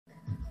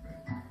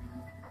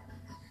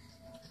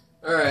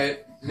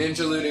Alright,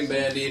 Ninja Looting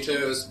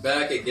Banditos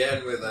back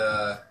again with,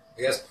 I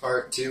guess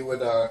part 2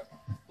 with our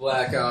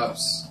Black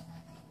Ops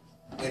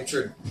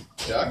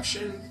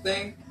introduction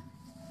thing.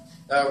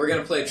 We're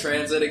gonna play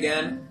Transit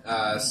again,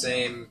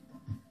 same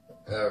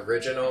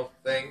original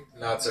thing,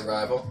 not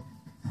survival.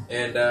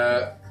 And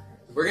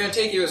we're gonna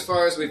take you as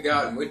far as we've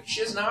gotten, which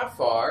is not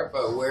far,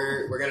 but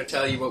we're gonna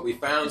tell you what we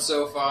found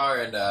so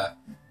far and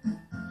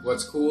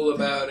what's cool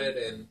about it,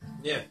 and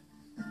yeah.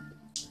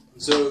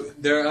 So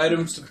there are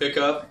items to pick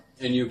up,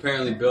 and you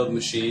apparently build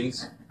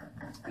machines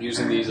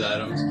using these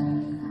items.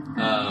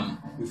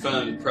 We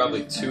found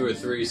probably 2 or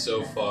 3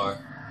 so far.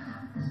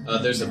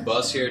 There's a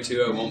bus here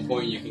too. At one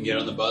point you can get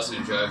on the bus and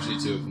it drives you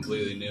to a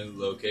completely new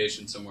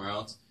location somewhere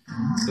else.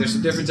 There's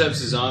some different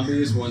types of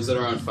zombies. Ones that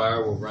are on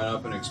fire will run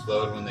up and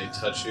explode when they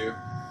touch you.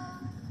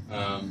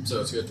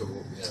 So it's good to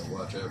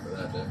watch out for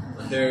that,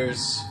 definitely.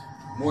 There's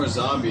more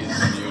zombies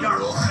than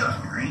usual,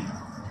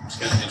 which is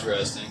kind of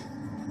interesting.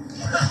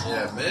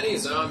 Yeah, many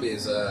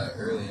zombies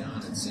early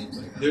on, it seems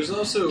like. There's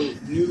also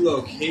new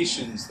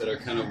locations that are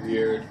kind of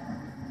weird,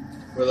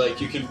 where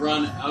like you can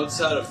run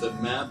outside of the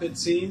map, it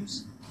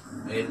seems.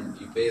 And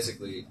you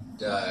basically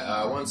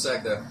die. One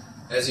sec though.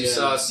 As you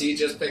saw, C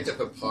just picked up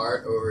a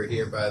part over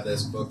here by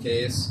this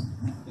bookcase.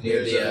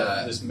 Near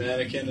the, this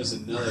mannequin is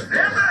another part.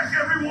 Get back,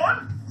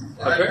 everyone!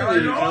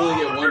 Apparently you can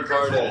only get one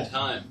part at a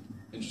time,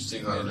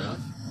 interestingly enough.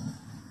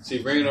 So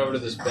you bring it over to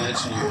this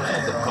bench and you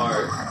add the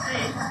part.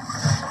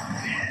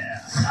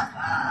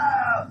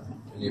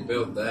 And you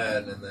build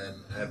that and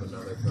then have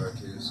another part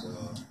too, so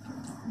I'll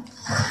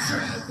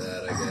add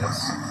that, I guess.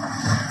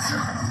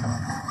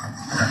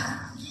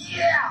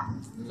 Yeah!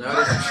 Not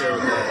even sure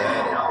what that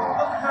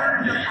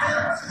added.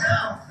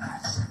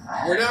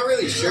 We're not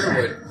really sure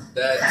what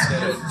that's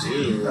gonna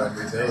do when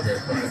we build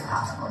it, but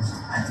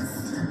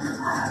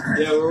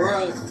yeah,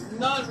 we're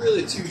not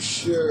really too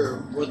sure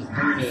what the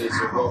point is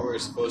or what we're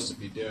supposed to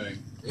be doing.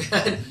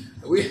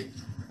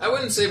 I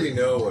wouldn't say we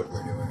know what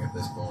we're doing at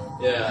this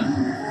point. Yeah.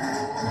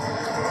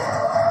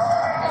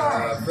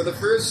 For the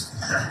first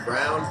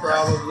round,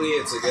 probably,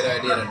 it's a good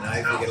idea to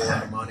knife. You get a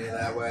lot of money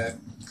that way.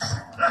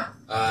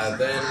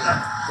 Then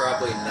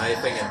probably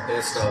knifing and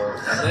pistol.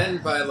 And then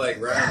by like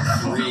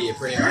round 3, you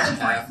pretty much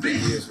have to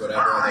use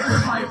whatever other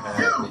gun you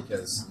have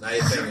because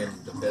knifing and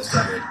the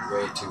pistol get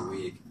way too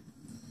weak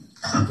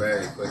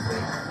very quickly.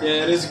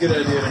 Yeah, it is a good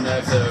idea to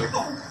knife though.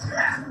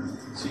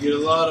 So you get a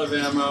lot of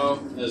ammo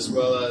as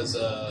well as,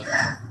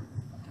 I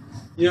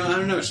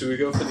don't know, should we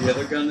go for the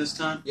other gun this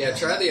time? Yeah,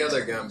 try the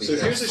other gun. So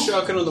here's a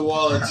shotgun on the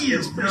wall.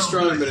 It's pretty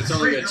strong, but it's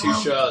only got 2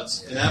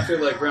 shots. And after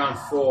like round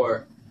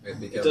 4,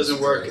 it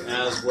doesn't work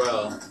as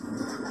well.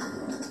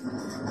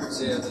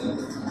 So yeah,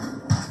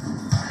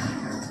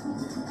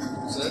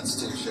 so that's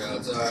 2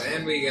 shots.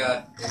 And we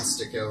got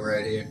insta-kill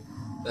right here.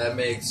 That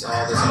makes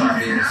all the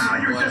zombies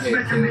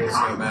one-hit kills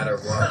no matter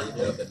what, even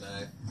with the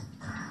knife.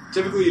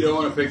 Typically you don't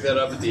want to pick that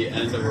up at the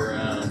end of a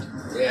round.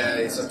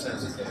 Yeah,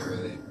 sometimes you can't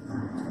really.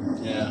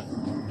 Yeah.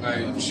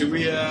 Alright, should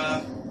we,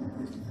 yeah,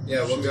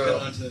 we'll go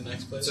on to the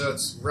next place? So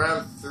it's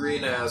round 3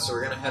 now, so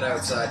we're gonna head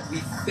outside. We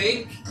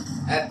think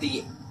at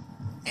the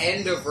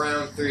end of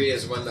round 3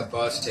 is when the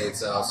bus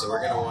takes off, so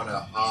we're gonna want to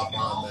hop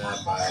on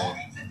that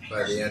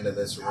by the end of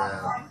this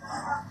round.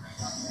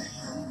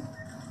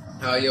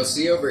 You'll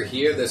see over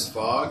here this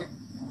fog.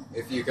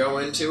 If you go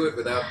into it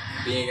without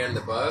being in the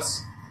bus,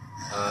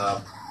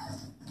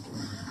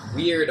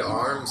 weird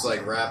arms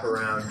like wrap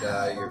around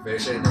your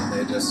vision and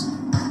they just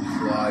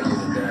claw you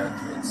to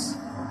death.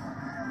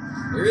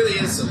 It really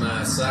is some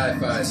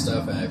sci-fi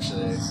stuff,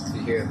 actually. If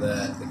you hear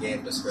the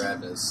game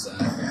described as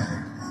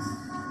sci-fi.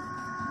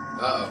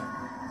 Uh-oh.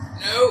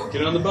 No!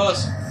 Get on the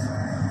bus.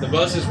 The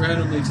bus is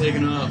randomly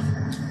taken off.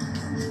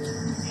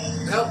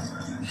 Help!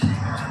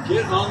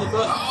 Get on the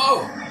bus.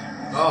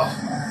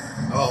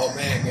 Oh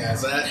man,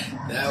 guys,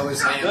 that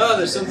was handy. Oh,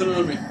 there's something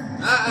on me.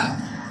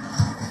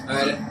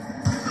 Alright.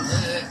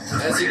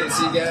 As you can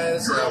see,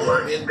 guys,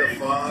 we're in the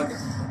fog.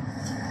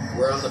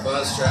 We're on the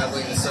bus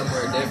traveling to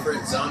somewhere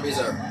different. Zombies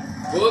are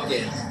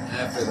booking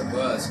after the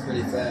bus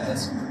pretty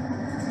fast.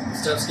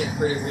 Stuff's getting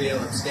pretty real.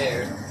 I'm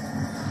scared.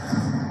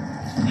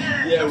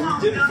 Yeah, we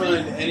didn't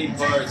find any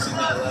parts in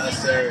that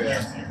last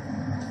area.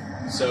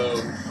 So,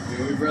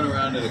 we've run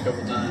around it a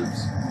couple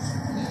times.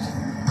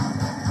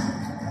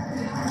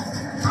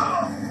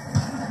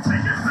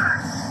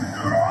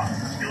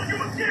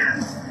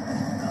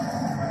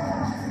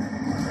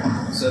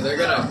 So they're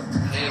gonna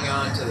hang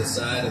on to the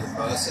side of the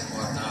bus and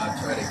whatnot,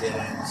 try to get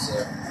in, so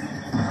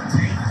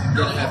you're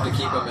gonna have to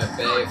keep them at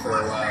bay for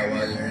a while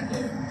you're in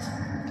here.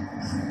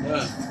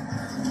 Yeah.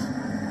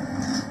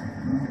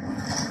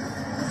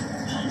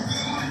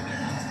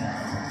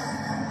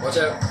 Watch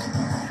out.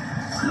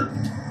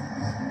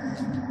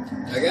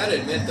 I gotta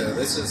admit though,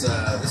 this is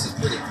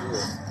pretty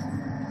cool.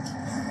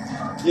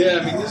 Yeah,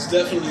 I mean this is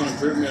definitely an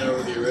improvement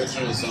over the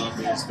original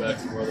zombies back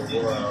in World of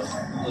War.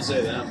 I'll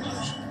say that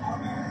much.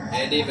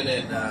 And even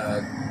in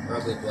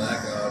probably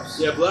Black Ops.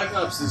 Yeah, Black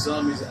Ops, the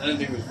zombies, I didn't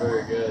think was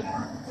very good.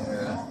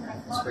 Yeah,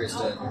 it's pretty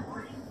standard.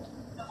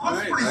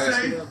 Alright,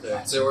 let's get out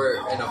there. So we're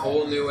in a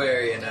whole new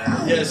area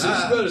now. Yeah, so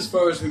it's about as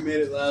far as we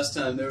made it last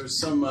time. There was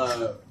some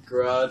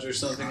garage or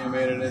something I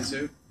made it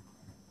into.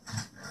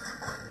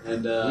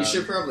 And we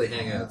should probably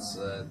hang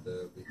outside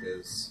though,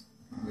 because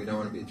we don't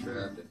want to be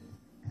trapped in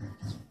here.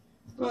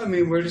 Well, I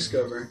mean, we're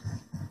discovering.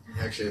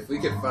 Actually, if we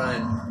could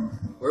find...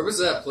 Where was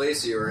that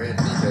place you were in?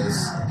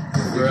 Because...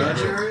 The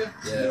garage area?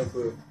 Yeah. No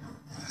clue.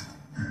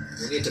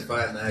 We need to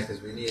find that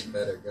because we need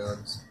better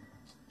guns.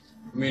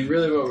 I mean,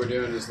 really what we're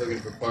doing is looking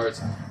for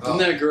parts. Oh. In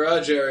that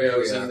garage area I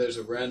was Yeah. in, there's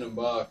a random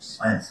box.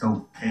 That's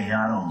okay,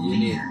 I don't You need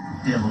need-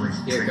 devilish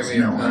Here, come tricks,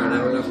 here. no. I don't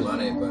have enough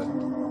money,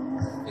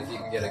 but if you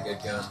can get a good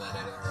gun,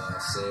 then it'll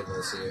save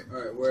us here.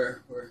 Alright,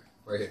 where?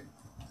 Right here.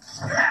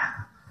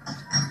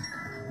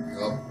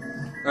 Oh,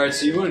 Alright,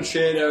 so you want to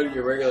trade out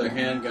your regular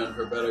handgun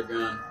for a better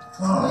gun.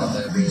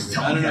 Oh, please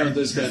tell I don't me know what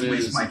this just gun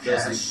waste is. my It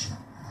doesn't- cash.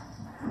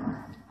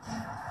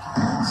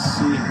 Let's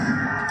see.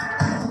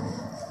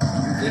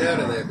 get out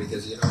of there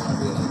because you don't want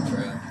to be like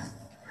trapped.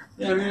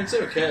 Yeah, I mean, it's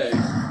okay.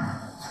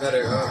 It's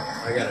better.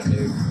 Oh, I got a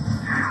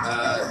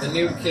nuke. The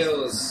nuke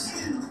kills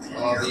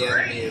all the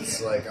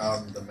enemies like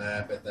on the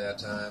map at that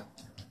time,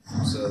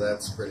 so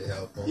that's pretty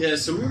helpful. Yeah,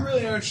 so we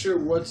really aren't sure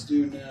what to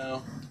do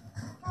now.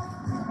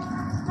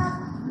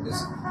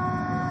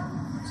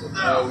 So,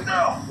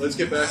 No! Let's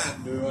get back.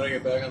 Do we want to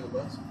get back on the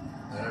bus?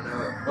 I don't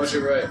know. Watch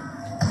your right.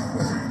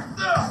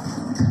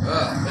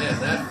 Oh man,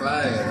 that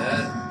fire,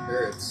 that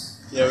hurts.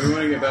 Yeah, we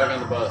want to get back on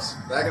the bus.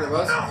 Back in the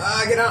bus?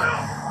 Ah, get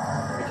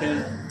out! We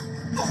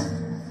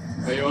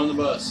can. Are you on the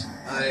bus?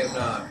 I am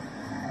not.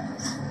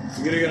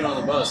 You gotta get on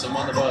the bus. I'm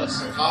on the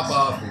bus. Hop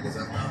off because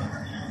I'm not.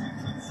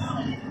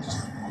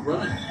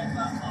 Run.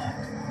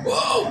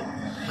 Whoa!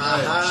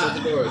 Alright, shut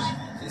the doors.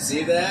 You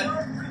see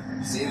that?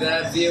 See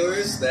that,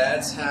 viewers?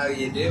 That's how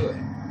you do it.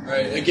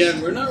 Alright,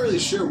 again, we're not really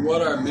sure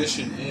what our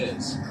mission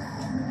is.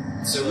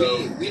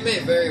 So we may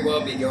very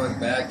well be going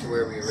back to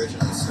where we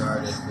originally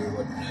started. We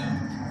wouldn't know.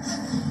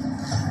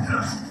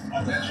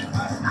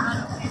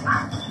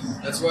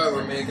 That's why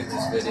we're making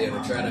this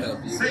video, to try to help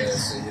you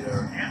guys so you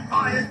don't Can't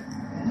buy it.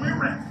 Only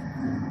rent.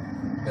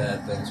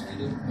 bad things we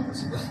do,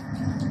 possibly.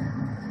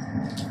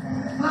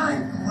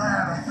 I'm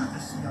glad I got to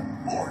see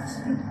a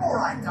forest before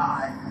I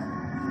die.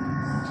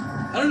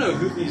 I don't know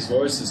who these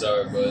voices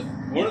are, but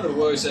one of the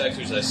voice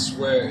actors, I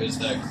swear, is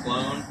that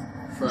clone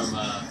from,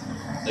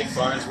 like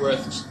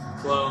Farnsworth's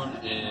clone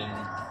in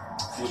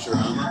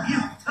Futurama. You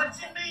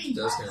touching me?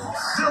 Does kind of.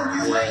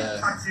 No, you Yeah.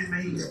 ain't touching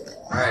me.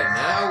 Alright,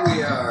 now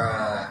we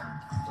are,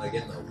 like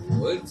in the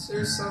woods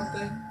or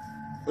something?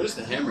 What does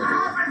the hammer do?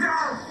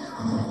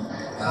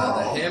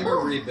 The hammer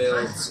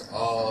rebuilds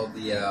all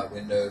the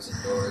windows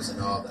and doors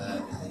and all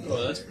that. In the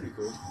Oh, that's pretty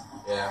cool.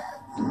 Yeah.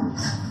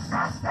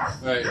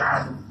 Alright.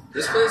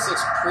 This place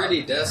looks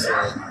pretty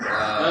desolate.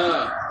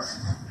 Ah,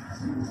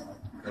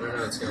 I don't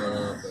know what's going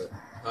on, but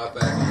hop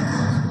back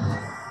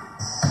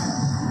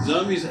in.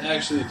 zombies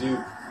actually do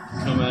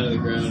come out of the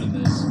ground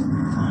in this.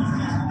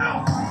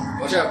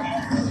 Watch out!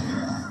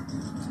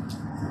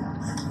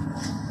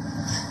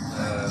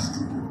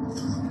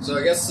 So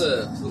I guess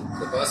the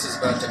bus is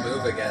about to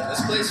move again.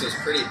 This place was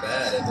pretty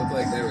bad. It looked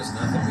like there was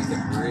nothing we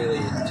could really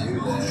do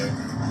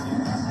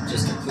there.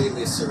 Just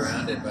completely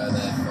surrounded by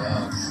that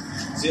fog.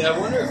 See, I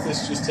wonder if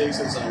this just takes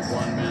us on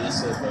one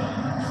massive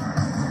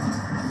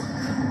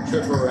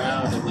trip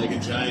around in like a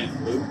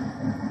giant loop.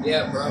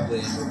 Yeah,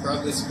 probably. We're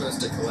probably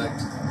supposed to collect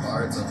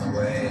parts on the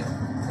way.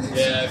 And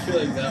Yeah, I feel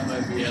like that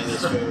might be how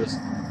this goes.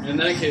 In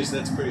that case,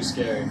 that's pretty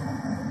scary.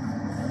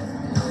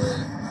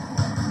 Yeah.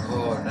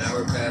 Oh, now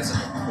we're passing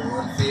a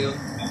cornfield.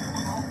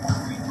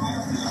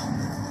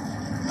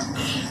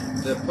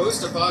 The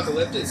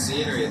post-apocalyptic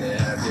scenery they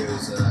have here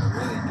is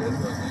really good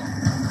looking.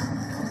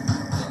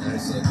 And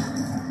nice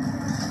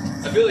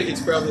looking. I feel like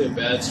it's probably a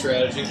bad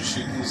strategy to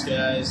shoot these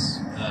guys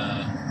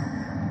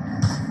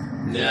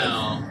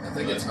now. I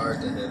think it's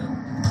hard to hit them.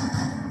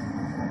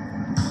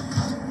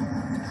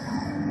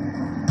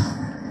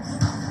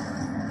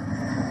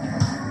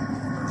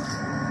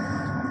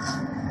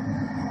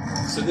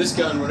 So this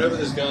gun, whatever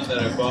this gun that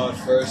I bought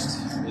first,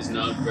 is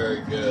not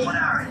very good. What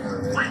are you?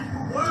 Alright. Wait,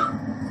 what?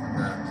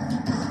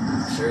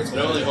 Sure, it's It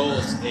only better.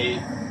 holds eight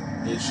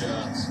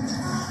shots.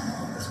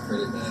 It's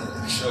pretty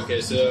bad, actually.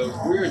 Okay, so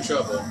we're in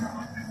trouble.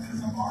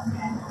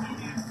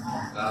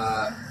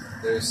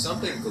 There's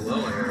something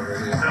glowing over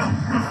here.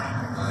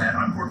 Man,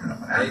 I'm working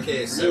up an AK You may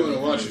want to 70.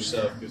 watch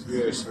yourself because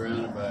we are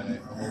surrounded by a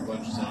whole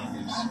bunch of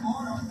zombies.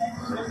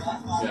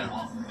 Yeah.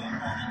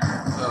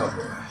 Oh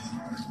boy.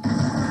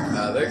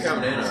 They're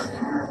coming in on me.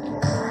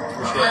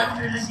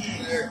 After the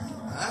game. They're,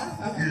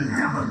 You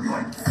have a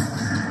good.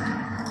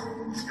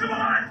 Come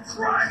on,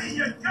 try me,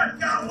 you gut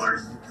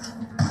gobblers.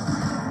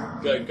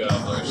 Gut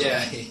gobblers. yeah,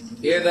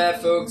 hear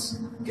that, folks?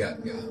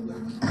 Gut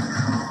gobbler.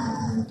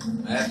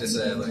 I have to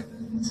say I like that.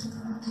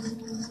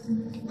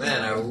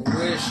 Man, I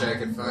wish I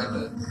could find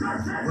it.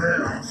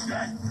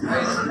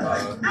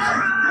 Well,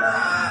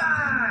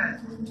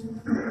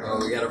 Oh,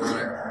 we got a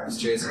runner. He's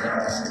chasing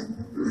us.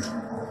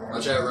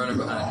 Watch out, running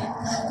behind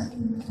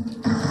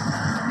you.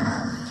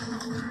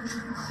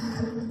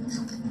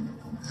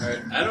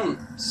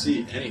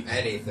 see anything.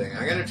 anything.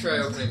 I'm gonna try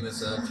opening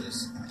this up.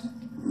 Just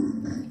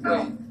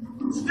No.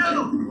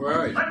 Stu! Where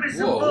are you? Let me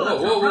some Whoa,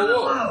 bullets. whoa, whoa, I'm running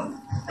whoa.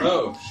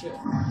 low. Oh shit!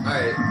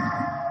 Alright.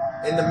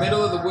 In the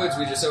middle of the woods,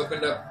 we just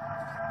opened up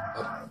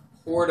a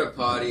porta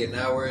potty, and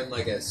now we're in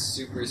like a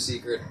super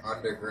secret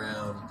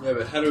underground. Yeah,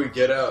 but how do we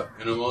get out?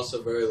 And I'm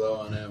also very low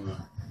on ammo.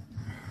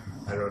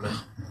 I don't know.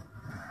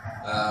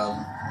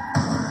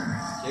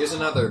 Here's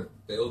another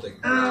building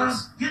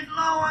place. Getting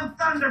low on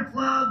thunder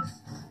plugs.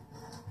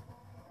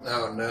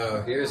 Oh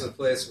no, here's a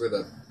place where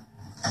the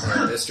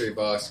mystery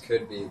box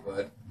could be,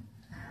 but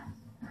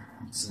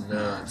it's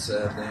not,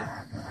 sadly.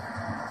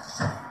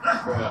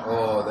 Crap.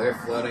 Oh, they're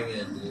flooding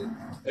in, dude.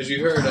 As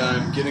you heard,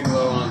 I'm getting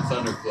low on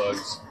thunder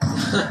plugs.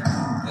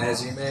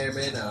 As you may or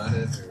may not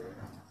have heard.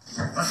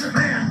 What's your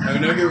man? I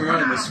mean, don't get me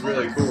wrong, this is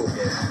really cool,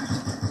 but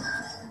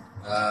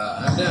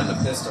I'm down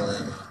to pistol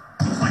ammo.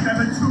 Looks like I've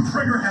been too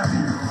trigger happy.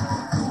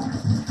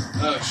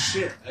 oh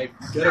shit! I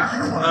got a.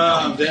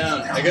 I'm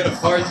down. I got a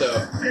part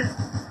though.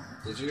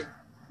 Did you?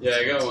 Yeah,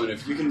 I got one.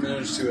 If you can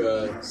manage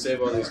to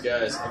save all these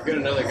guys, I've got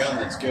another gun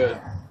that's good.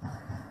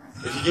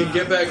 If you can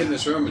get back in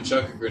this room and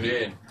chuck a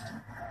grenade.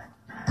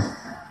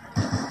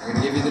 I'm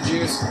gonna give you the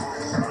juice.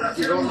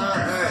 Keep going on.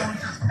 Alright.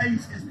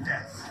 Ace is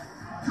dead.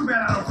 Too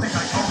bad I don't think I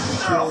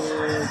told you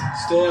so.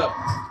 Stay up.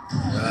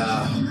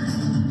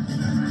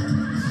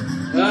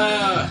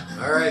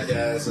 Alright,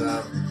 guys.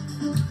 So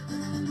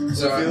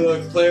So, if you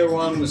look, player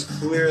one was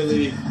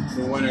clearly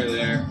the winner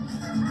there.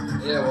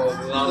 yeah,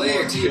 well, lot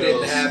player more 2 didn't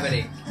kills. have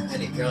any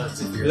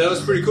guns. If you're But that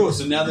was pretty cool.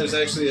 So now there's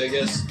actually, I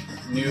guess,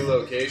 new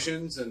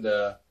locations and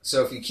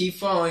So if you keep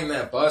following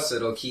that bus,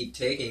 it'll keep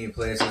taking you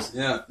places.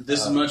 yeah,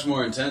 this is much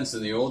more intense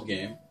than the old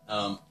game.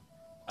 I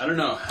don't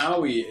know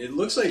how it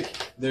looks like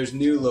there's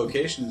new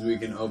locations we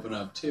can open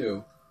up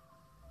too.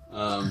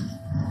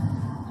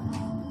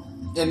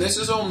 And this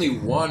is only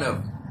one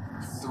of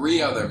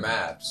 3 other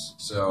maps.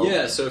 So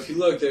Yeah, so if you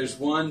look, there's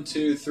 1,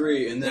 2,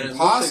 3, and then And it looks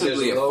like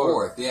possibly there's a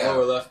lower, 4th, yeah.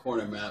 lower left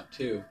corner map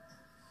too.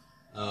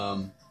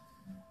 I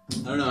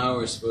don't know how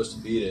we're supposed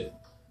to beat it.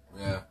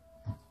 Yeah.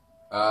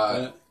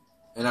 And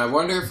And I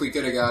wonder if we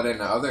could have got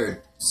into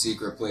other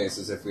secret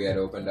places if we had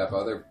opened up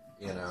other,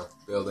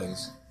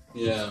 buildings.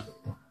 yeah,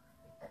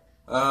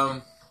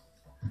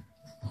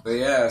 But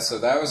yeah, so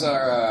that was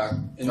our,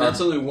 and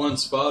that's only one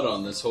spot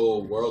on this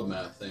whole world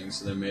map thing,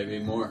 so there may be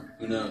more.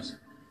 Who knows?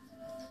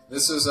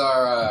 this is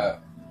our,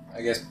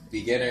 I guess,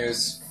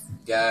 beginner's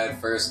guide,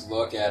 first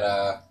look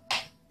at,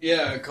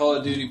 Yeah, Call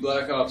of Duty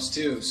Black Ops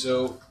 2.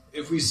 So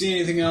if we see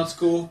anything else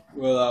cool,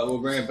 we'll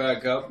bring it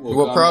back up. we'll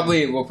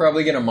comment.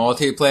 probably get a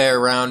multiplayer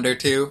round or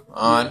 2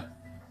 on.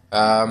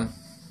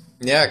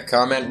 Yeah,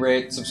 comment,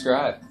 rate,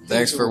 subscribe.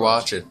 Thanks for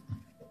watching.